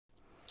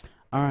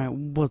Alright,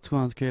 what's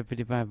going on? It's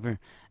Creative55 here,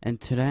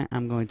 and today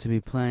I'm going to be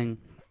playing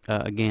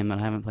a game that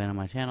I haven't played on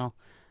my channel.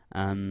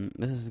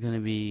 This is going to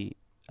be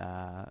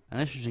an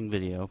interesting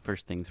video,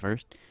 first things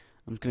first.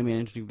 It's going to be an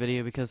interesting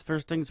video because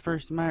first things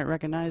first, you might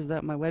recognize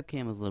that my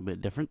webcam is a little bit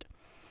different.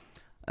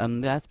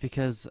 That's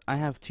because I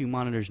have two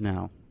monitors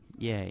now.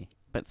 Yay.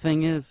 But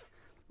thing is,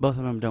 both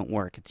of them don't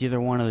work. It's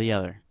either one or the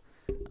other.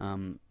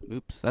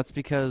 Oops. That's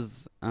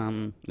because,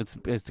 it's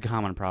a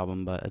common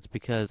problem, but it's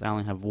because I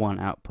only have one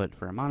output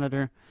for a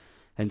monitor.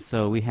 And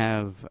so we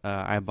have,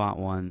 I bought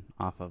one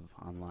off of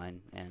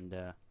online, and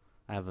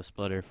I have a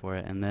splitter for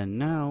it. And then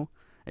now,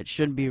 it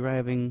should be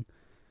arriving,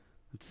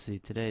 let's see,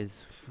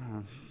 today's,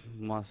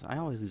 I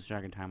always lose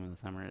track of time in the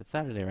summer. It's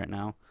Saturday right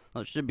now.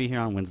 Well, it should be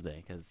here on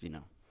Wednesday, because, you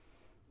know,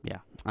 yeah.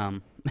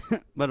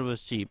 But it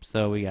was cheap,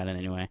 so we got it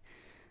anyway.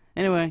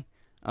 Anyway,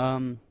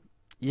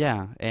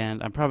 yeah,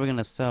 and I'm probably going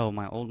to sell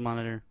my old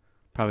monitor,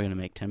 probably going to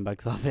make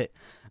 $10 off it,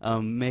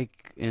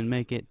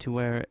 make it to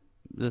where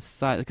the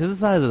size, because the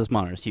size of this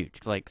monitor is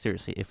huge. Like,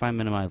 seriously, if I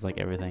minimize, like,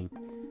 everything,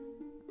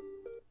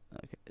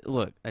 okay,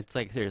 look, it's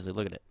like, seriously,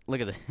 look at it, look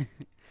at it.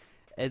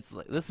 It's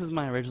like, this is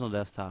my original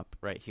desktop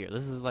right here.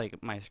 This is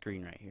like my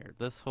screen right here.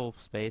 This whole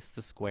space,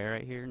 the square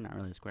right here, not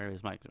really a square,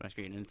 it's my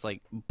screen, and it's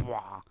like,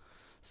 blah.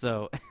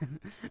 So,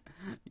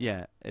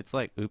 yeah, it's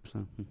like, oops,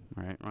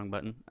 alright, wrong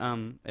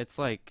button. It's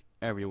like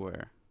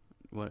everywhere.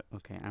 What?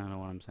 Okay, I don't know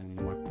what I'm saying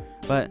anymore.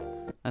 But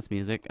that's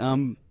music.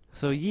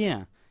 So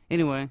yeah.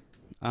 Anyway,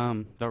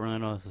 don't really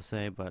know what to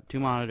say, but two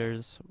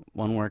monitors,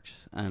 one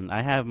works, and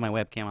I have my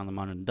webcam on the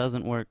monitor that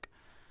doesn't work.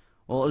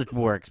 Well, it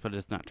works, but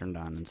it's not turned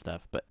on and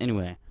stuff. But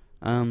anyway,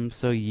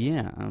 so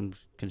yeah, I'm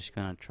just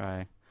gonna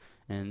try,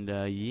 and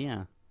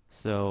yeah.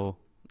 So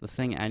the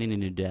thing, I need a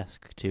new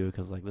desk too,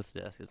 because like this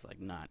desk is like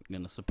not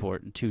gonna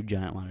support two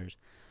giant monitors.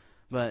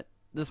 But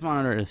this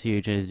monitor is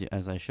huge,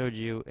 as I showed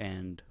you,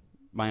 and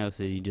my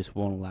OCD just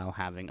won't allow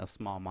having a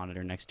small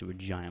monitor next to a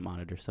giant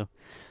monitor. So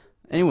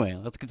anyway,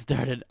 let's get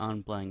started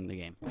on playing the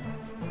game.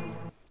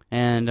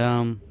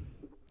 And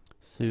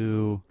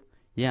so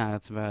yeah,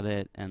 that's about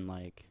it. And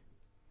like,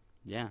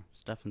 yeah,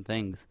 stuff and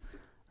things.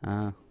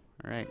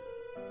 Alright,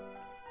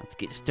 let's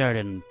get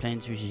started on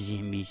Plants vs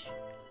Zombies.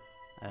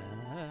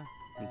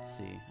 Let's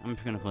see. I'm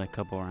just gonna play a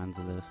couple rounds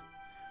of this.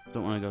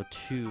 Don't want to go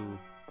too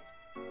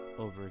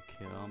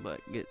overkill,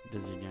 but get the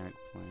generic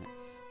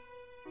plants.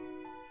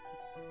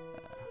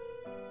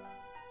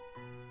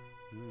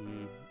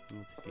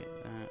 Let's get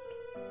that.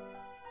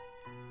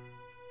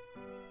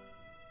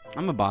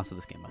 I'm a boss of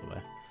this game, by the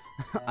way.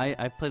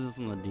 I played this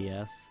on the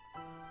DS,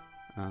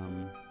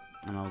 and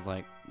I was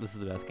like, this is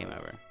the best game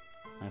ever.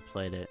 I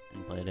played it,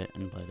 and played it,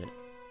 and played it,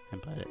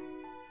 and played it.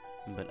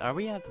 But are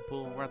we at the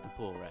pool? We're at the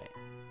pool, right?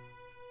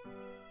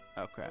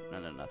 Oh crap,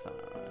 no, that's not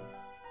right.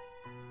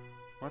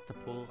 We're at the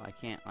pool. I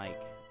can't, like,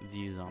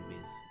 view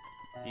zombies.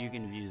 You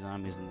can view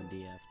zombies in the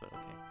DS, but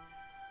okay.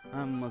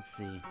 Let's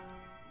see.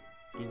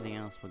 Anything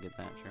else? We'll get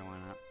that. Sure, why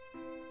not?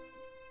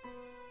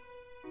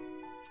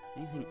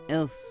 Anything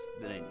else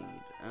that I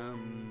need?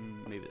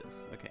 Maybe this.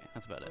 Okay,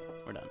 that's about it.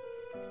 We're done.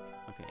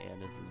 Okay, yeah,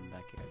 this is in the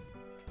backyard.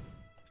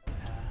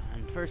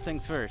 And first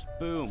things first.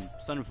 Boom!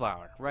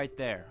 Sunflower. Right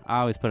there. I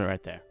always put it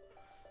right there.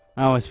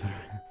 I always put it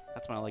right there.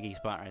 That's my lucky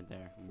spot right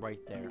there.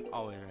 Right there.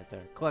 Always right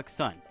there. Collect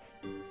sun.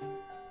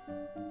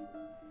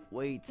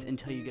 Wait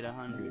until you get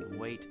 100.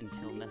 Wait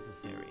until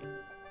necessary.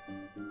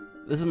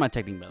 This is my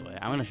technique, by the way.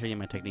 I'm going to show you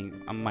my technique,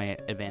 my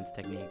advanced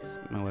techniques.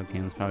 My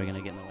webcam is probably going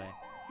to get in the way.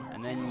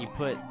 And then you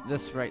put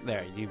this right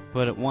there. You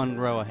put it one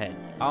row ahead.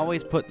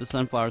 Always put the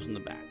sunflowers in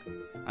the back.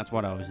 That's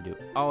what I always do.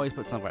 Always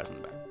put sunflowers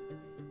in the back.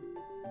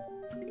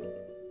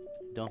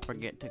 Don't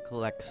forget to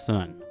collect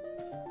sun.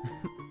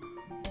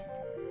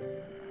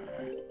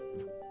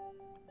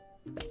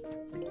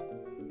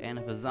 And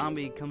if a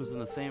zombie comes in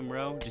the same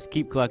row, just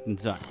keep collecting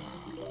sun.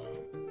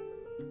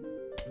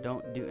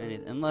 Don't do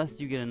anything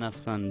unless you get enough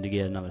sun to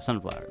get another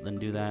sunflower. Then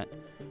do that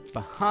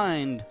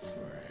behind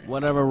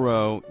whatever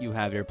row you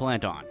have your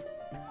plant on.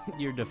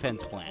 Your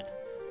defense plant.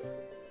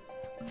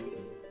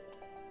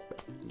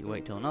 You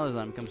wait till another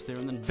zombie comes through,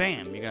 and then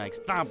bam, you're gonna like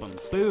stop him.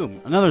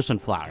 Boom, another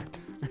sunflower.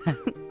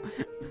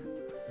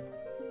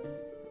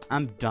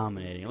 I'm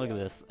dominating. Look at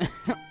this.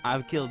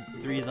 I've killed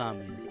 3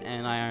 zombies,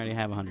 and I already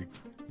have 100.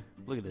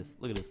 Look at this.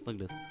 Look at this.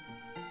 Look at this.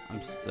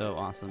 I'm so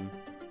awesome.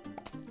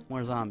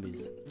 More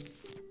zombies.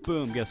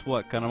 Boom, guess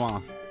what? Cut them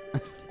off.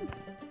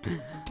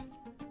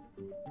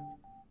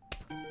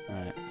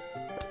 Alright.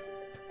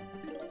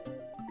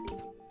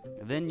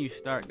 Then you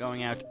start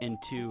going out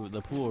into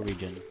the pool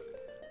region.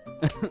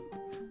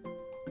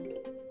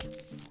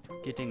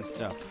 Getting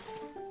stuff.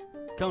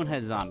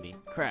 Conehead zombie.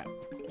 Crap.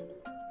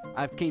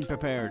 I've came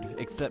prepared,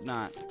 except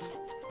not.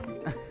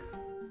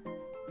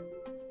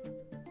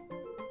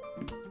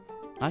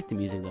 I like the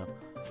music though.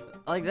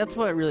 Like, that's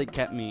what really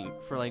kept me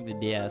for like the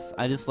DS.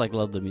 I just like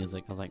loved the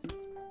music. I was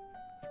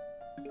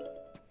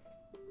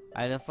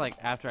like,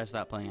 after I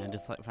stopped playing, I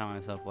just like found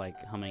myself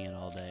like humming it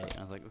all day.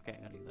 I was like, okay,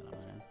 I gotta get that on my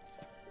head.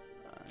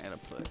 I gotta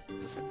put.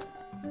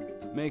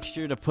 Make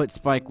sure to put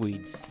spike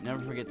weeds.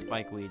 Never forget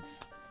spike weeds.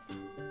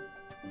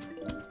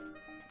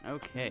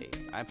 Okay,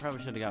 I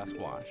probably should have got a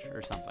squash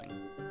or something.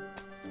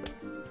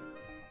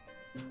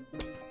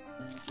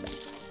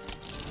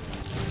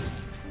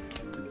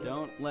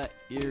 Don't let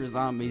your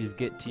zombies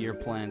get to your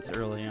plants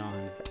early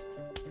on.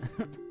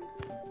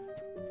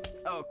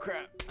 Oh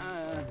crap.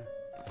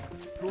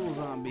 Pool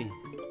zombie.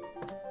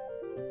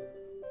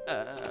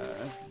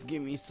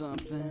 Give me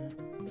something.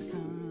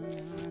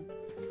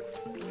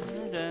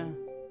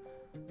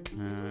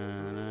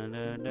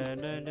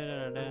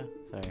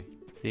 Sorry.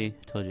 See, I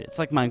told you. It's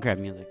like Minecraft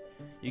music.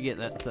 You get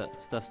that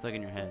stuff stuck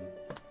in your head.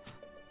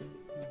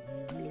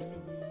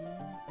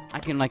 I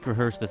can like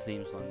rehearse the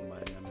theme song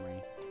by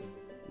memory.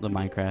 The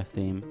Minecraft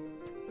theme.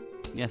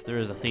 Yes, there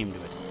is a theme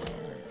to it.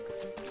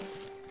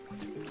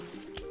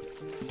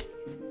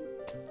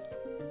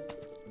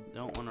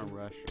 Don't want to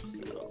rush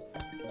yourself.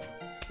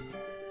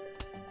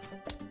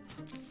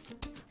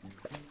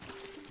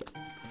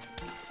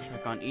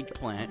 Check on each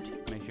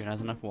plant. Make sure it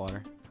has enough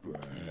water.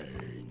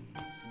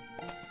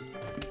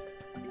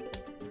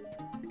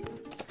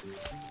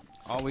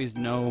 Always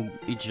know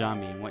each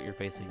zombie and what you're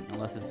facing,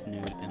 unless it's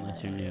new,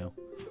 unless you're new.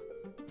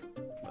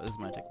 But this is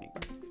my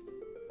technique.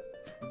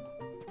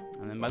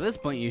 And then by this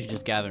point, you should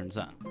just gather in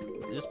sun.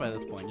 Just by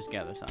this point, just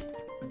gather sun.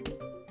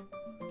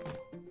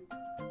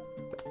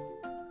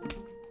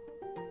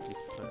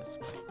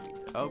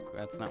 Oh,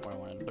 that's not where I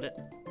wanted to put it.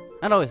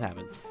 That always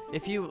happens.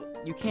 If you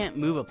can't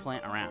move a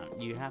plant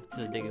around, you have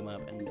to dig them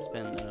up and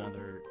spend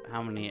another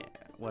how many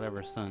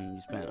whatever sun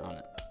you spent on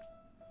it.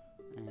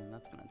 And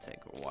that's gonna take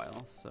a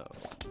while, so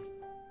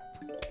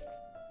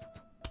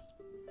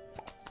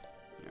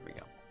there we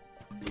go.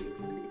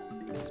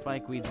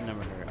 Spike weeds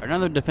never hurt.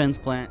 Another defense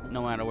plant,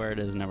 no matter where it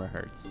is, never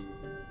hurts.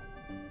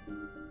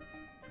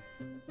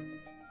 I'm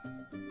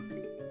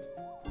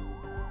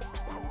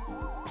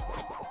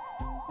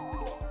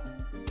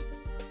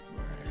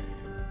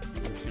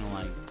just gonna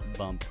like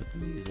bump with the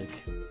music.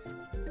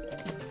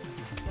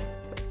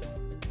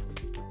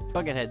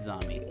 Buckethead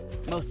zombie.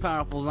 Most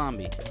powerful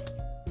zombie.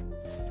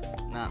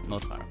 Not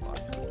most powerful.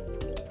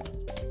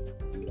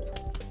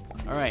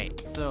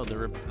 Alright, so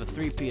the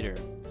three-peater.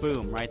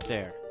 Boom, right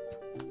there.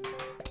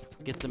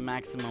 Get the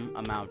maximum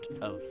amount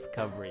of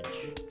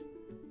coverage.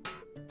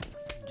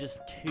 Just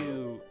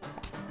two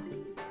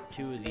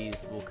of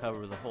these will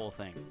cover the whole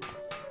thing.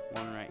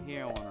 One right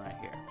here, one right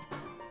here.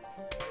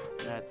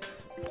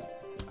 That's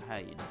how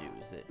you do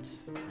it.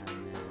 And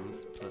then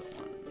let's put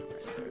one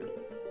right there.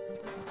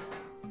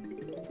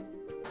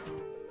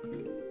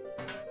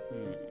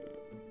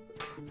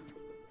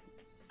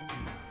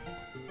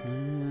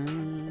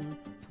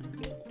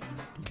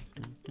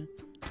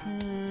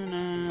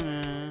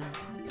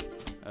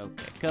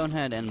 Okay,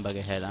 Conehead and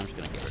Buggerhead, I'm just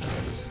gonna get rid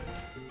of those.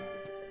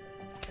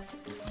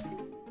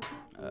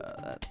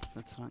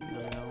 That's not gonna go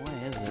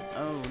away, is it?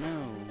 Oh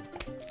no!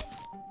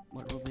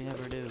 What will we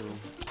ever do?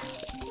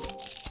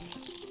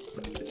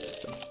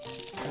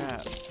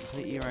 Crap,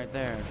 put you right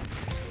there.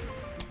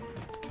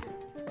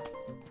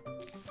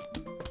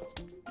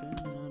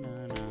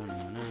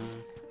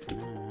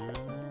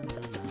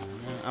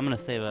 I'm gonna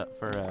save up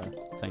for a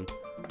thing.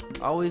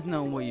 Always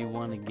know what you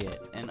want to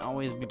get, and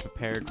always be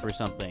prepared for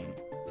something.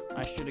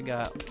 I should have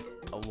got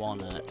a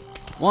walnut.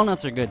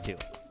 Walnuts are good too.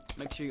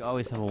 Make sure you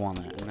always have a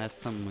walnut, and that's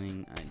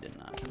something I did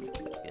not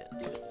get.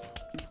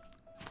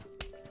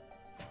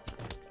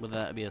 Would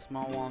that be a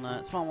small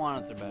walnut? Small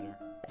walnuts are better.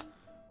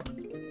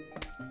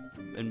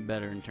 And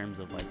better in terms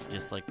of like,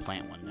 just like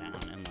plant one down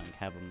and like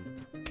have them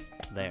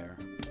there.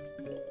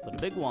 But a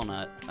big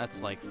walnut, that's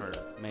like for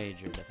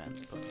major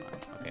defense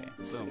Pokemon. Okay,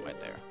 boom, right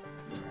there.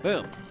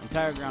 Boom!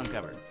 Entire ground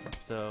covered.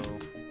 So,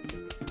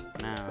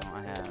 now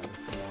I have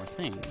more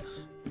things.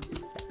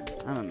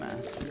 I'm a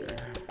master.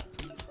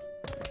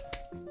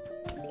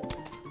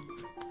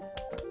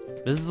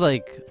 This is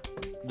like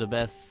the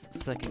best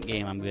second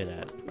game I'm good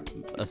at.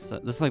 This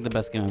is like the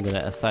best game I'm good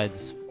at, aside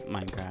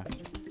Minecraft.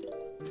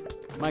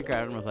 I've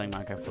been playing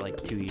Minecraft for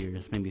like 2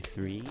 years, maybe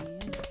 3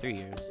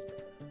 years.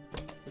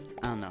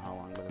 I don't know how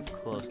long, but it's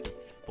close to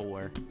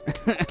 4.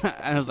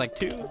 I was like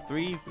 2,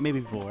 3,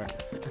 maybe 4.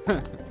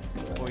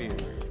 4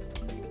 years.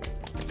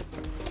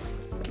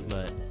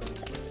 But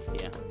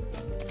yeah.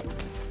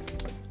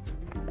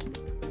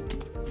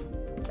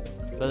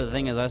 But the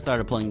thing is, I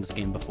started playing this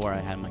game before I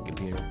had my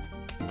computer.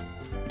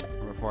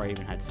 Or before I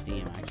even had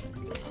Steam,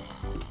 actually.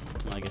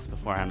 Well, I guess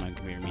before I had my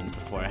computer means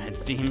before I had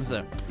Steam,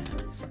 so.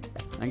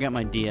 I got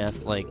my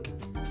DS, like,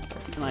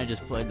 and I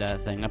just played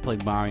that thing. I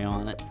played Mario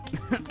on it.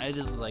 I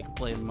just, like,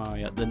 played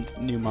Mario, the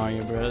new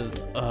Mario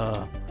Bros.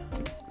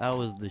 That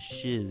was the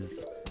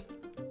shiz.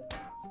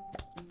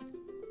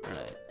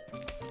 Alright.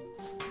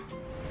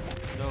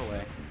 Go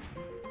away.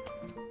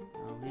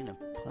 Oh, we need to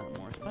plant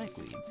more spike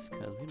weeds,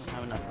 because we don't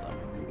have enough of them.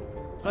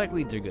 Spike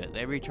weeds are good.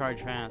 They recharge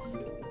fast.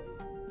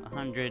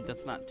 100,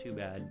 that's not too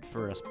bad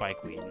for a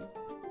spike weed.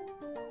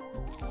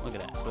 Look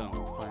at that. Boom.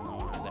 Plant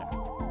them right there.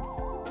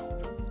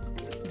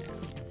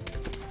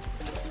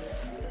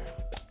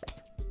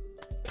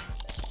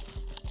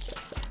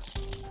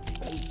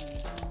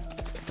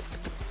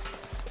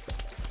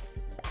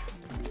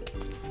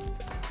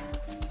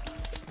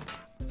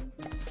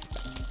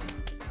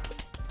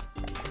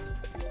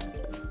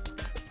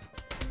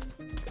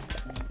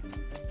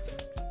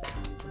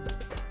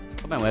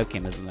 my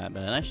webcam isn't that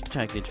bad. I should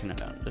try to turn it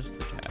down just a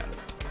tad.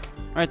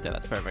 Right there,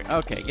 that's perfect.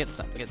 Okay, get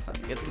some, get some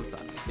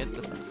sun, get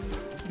the sun.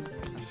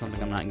 That's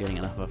something I'm not getting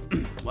enough of.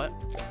 What?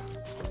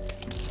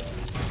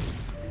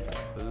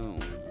 Boom.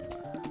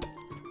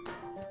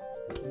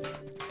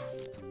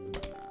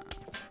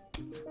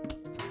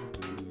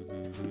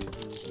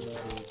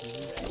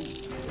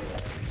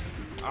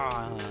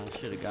 Ah, I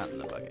should have gotten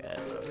the bucket head,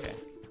 but okay.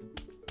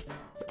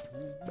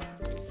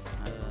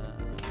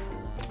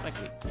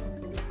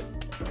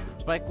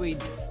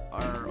 Spikeweeds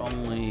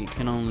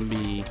can only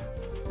be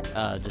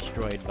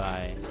destroyed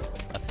by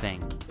a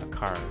thing, a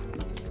car,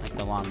 like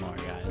the lawnmower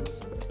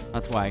guys.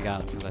 That's why I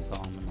got them, because I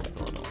saw them in like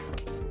the little.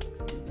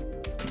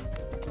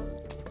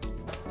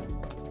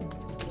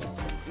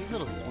 These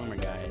little swimmer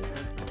guys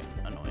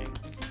are annoying.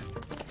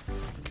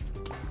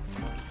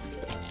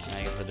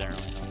 I guess I didn't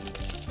really know.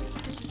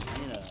 I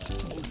need a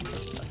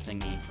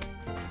thingy.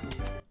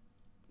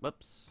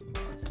 Whoops.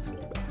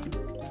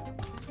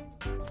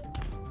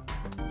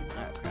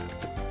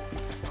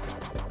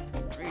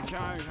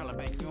 Recharge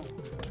jalapeno.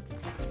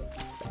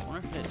 I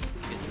wonder if it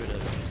gets rid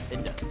of it.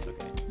 Does.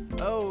 Okay.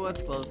 Oh,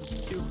 that's close.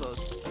 It's too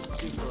close. That's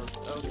too close.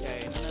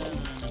 Okay.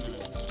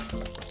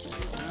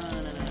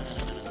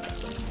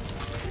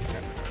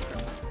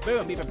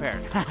 Boom! Be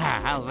prepared. Haha.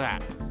 How's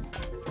that?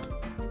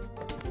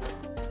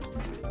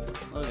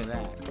 Look at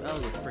that. That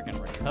was a freaking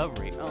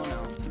recovery. Oh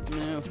no.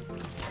 No.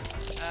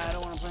 I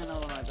don't want to plant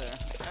another one right there.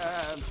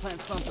 Plant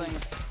something.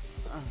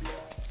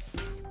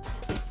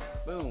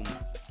 Boom.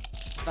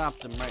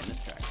 Stopped him right in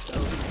his tracks. Oh.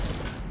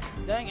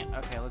 Dang it.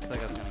 Okay, looks like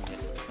I was gonna get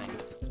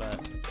things,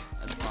 but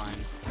that's fine.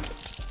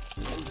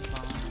 It's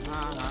fine.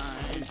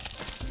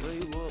 We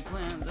will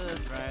plant this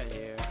right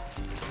here.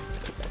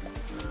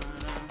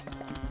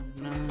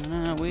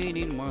 We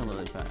need more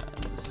lily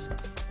pads.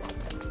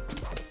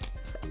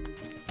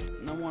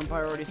 No one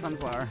priority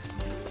sunflower.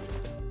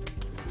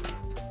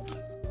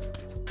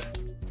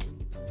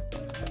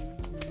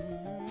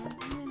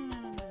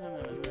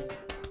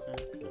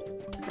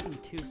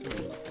 Too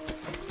sweet.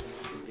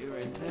 Do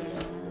right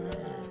there.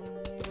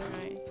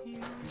 Right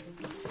here.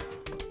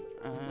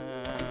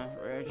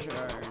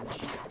 Recharge.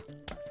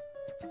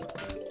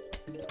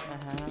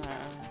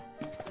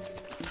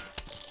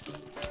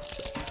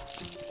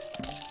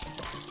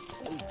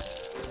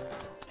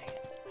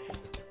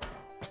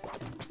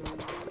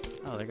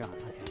 Oh, they're gone.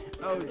 Okay.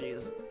 Oh,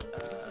 jeez.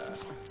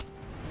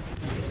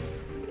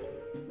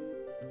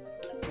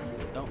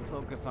 Don't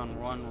focus on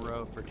one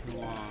row for too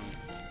long.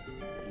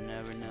 You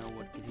never know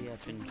what could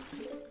happen.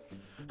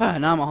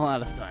 Now I'm all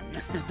out of sun.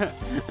 Okay,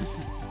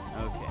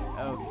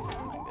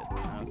 that's not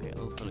good. Okay,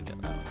 let's sort of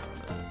get that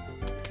over.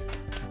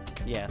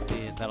 Yeah,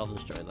 see, that'll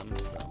destroy them,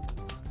 so.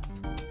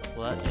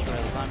 Will that destroy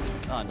the zombies?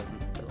 Oh, it doesn't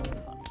kill the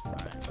zombies.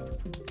 Alright.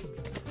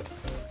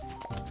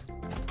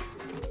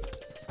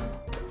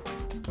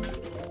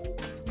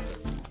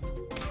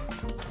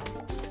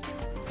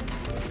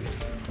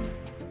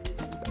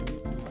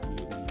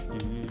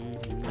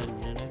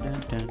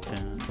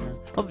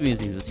 Hope the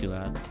music is too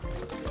loud.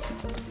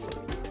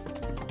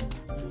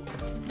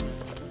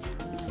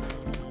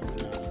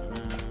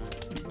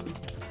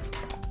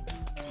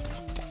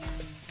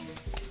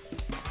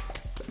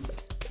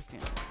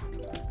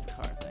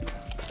 Car thing.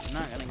 I'm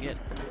not gonna get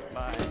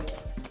by.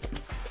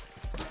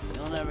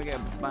 You'll never get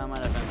by my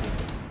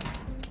defenses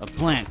of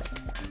plants.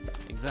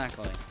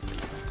 Exactly.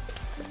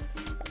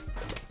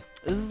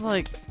 This is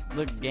like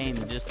the game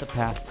just to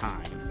pass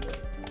time,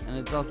 and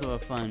it's also a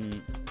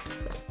fun,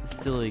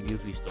 silly,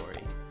 goofy story.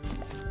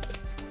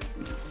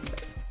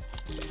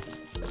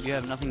 You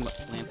have nothing but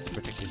plants to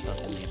protect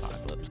yourself in the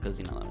apocalypse, because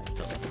you know that makes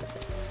sense.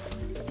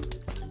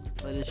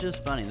 But it's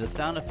just funny. The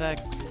sound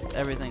effects,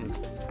 everything's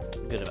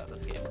good about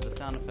this game. The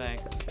sound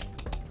effects,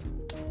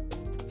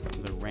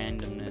 the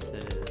randomness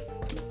it is,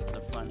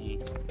 the funny,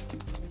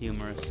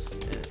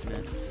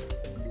 humorousness.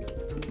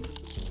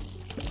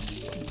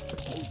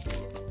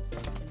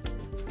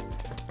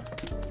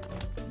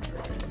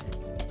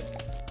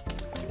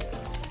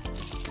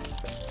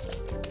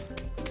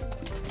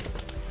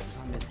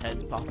 His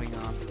head popping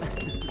off.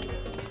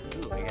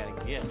 Ooh, I got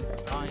a gift.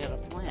 Oh, I got a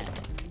plant.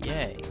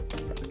 Yay.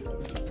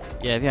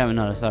 Yeah, if you haven't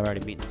noticed, I've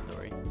already beaten the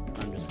story.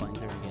 I'm just playing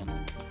through again.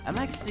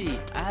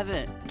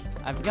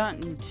 I've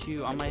gotten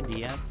to, on my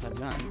DS, I've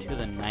gotten to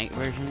the night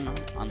version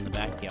on the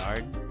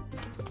backyard.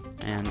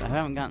 And I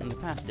haven't gotten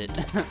past it.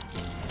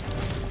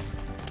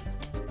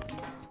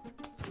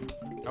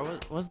 Or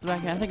was it the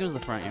backyard? I think it was the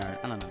front yard.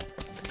 I don't know.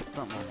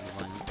 Something along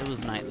those lines. It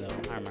was night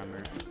though, I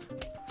remember.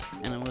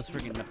 And it was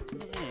freaking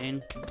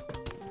pain.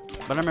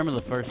 But I remember the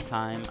first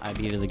time I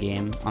beat the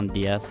game on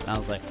DS, and I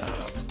was like,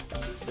 ugh.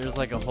 There's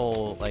like a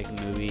whole like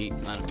movie,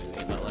 not a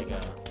movie, but like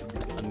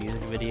a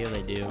music video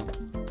they do.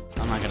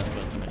 I'm not gonna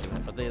spoil too much of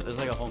it, but there's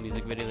like a whole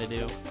music video they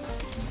do.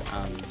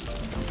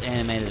 It's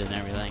animated and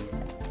everything.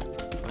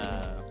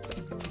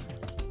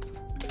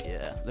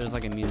 Yeah, there's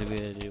like a music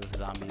video they do with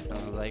zombies, and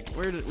I was like,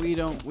 we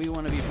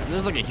want to be friends.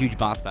 There's like a huge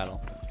boss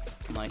battle.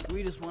 I'm like,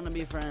 we just want to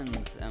be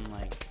friends, and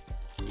like,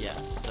 yeah,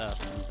 stuff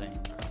and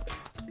things.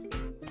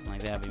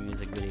 Like they have a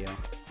music video,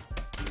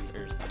 or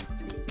Here's some.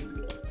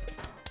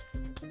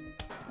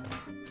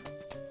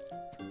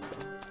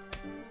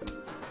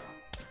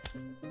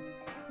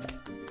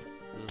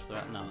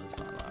 No, it's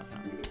not the last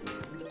one.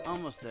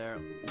 Almost there.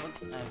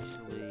 Let's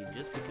actually,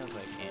 just because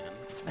I can.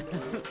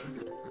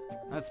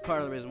 That's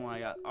part of the reason why I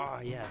got. Oh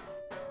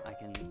yes, I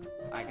can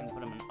put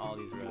them in all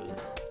these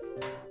rows.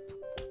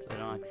 They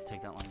don't actually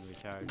take that long to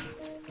recharge.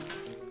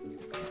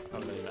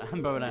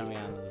 I'm probably not going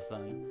into the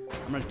sun.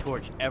 I'm gonna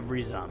torch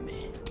every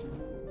zombie.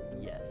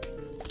 Yes.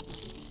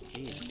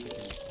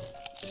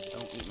 Jeez.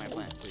 Don't eat my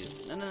plant,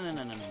 please. No.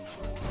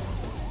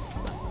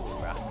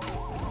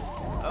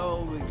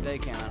 Oh, they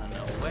came out of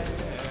nowhere.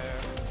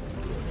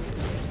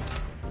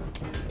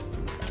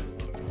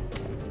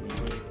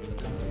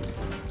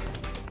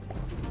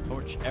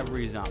 Torch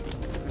every zombie.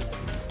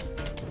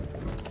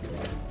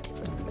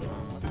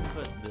 Let's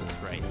put this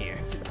right here.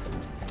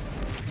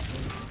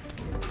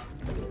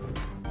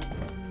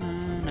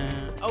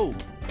 Oh,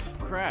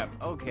 crap.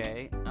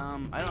 Okay.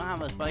 I don't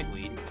have a spike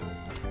weed.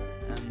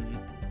 Oh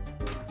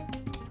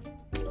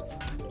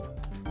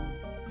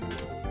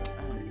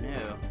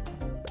no.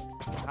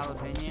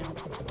 Jalapeno?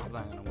 It's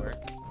not gonna work.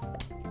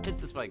 Hit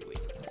the spike weed.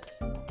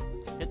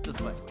 Hit the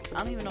spike weed. I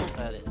don't even know what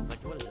that is.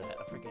 Like, what is that?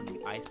 A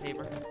freaking ice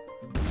paper?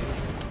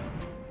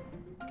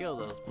 Kill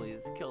those,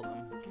 please. Kill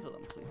them. Kill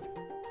them, please.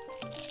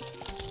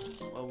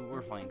 Well,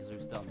 we're fine because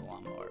we're still on the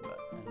lawnmower, but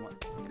I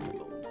want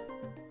gold.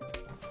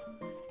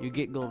 You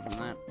get gold from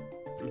that.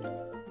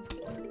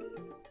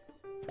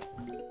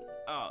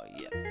 Oh,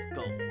 yes.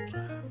 Gold.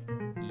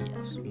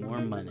 Yes, more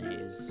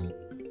monies.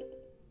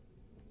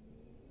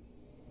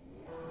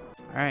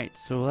 Alright,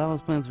 so that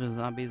was Plants vs.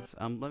 Zombies.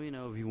 Let me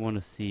know if you want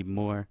to see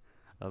more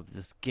of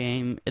this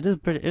game. It is a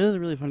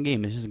really fun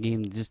game. It's just a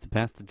game just to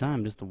pass the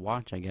time, just to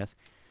watch, I guess.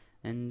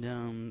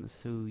 And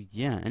so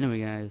yeah. Anyway,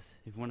 guys,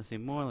 if you want to see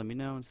more, let me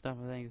know and stuff.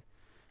 I think.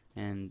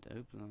 And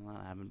oops,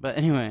 that happened. But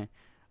anyway,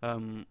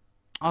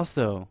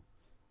 also,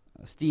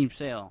 Steam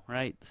sale,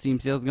 right? Steam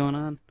sale's going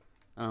on.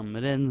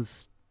 It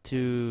ends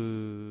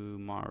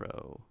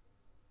tomorrow.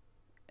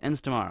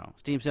 Ends tomorrow.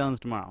 Steam sale ends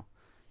tomorrow.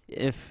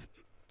 If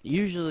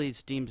usually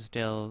Steam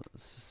sales,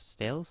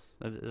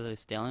 are they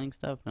staling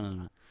stuff?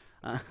 No.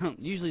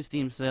 Usually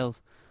Steam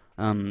sales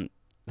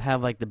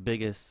have like the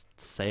biggest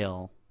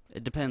sale.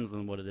 It depends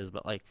on what it is,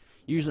 but like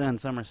usually on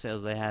summer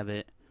sales they have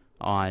it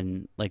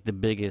on like the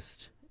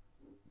biggest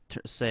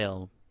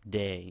sale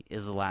day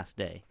is the last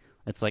day.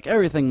 It's like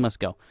everything must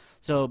go.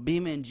 So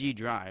BeamNG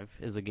Drive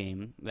is a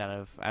game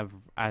that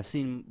I've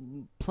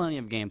seen plenty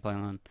of gameplay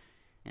on,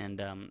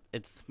 and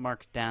it's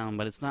marked down,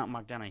 but it's not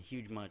marked down a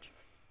huge much.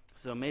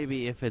 So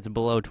maybe if it's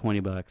below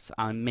 $20,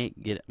 I may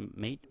get it.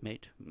 Mate,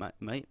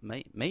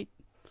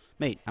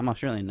 I'm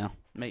Australian now.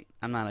 Mate,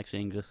 I'm not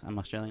actually English. I'm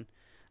Australian.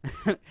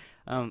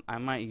 I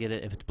might get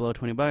it if it's below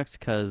 $20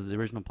 because the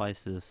original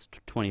price is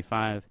 $25.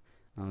 I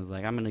was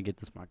like, I'm gonna get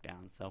this marked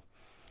down. So,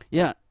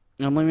 yeah.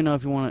 Let me know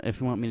if you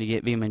want me to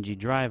get BeamNG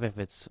Drive if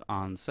it's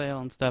on sale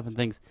and stuff and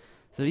things.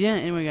 So yeah.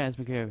 Anyway, guys,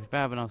 make care of your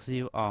fab, and I'll see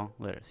you all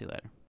later. See you later.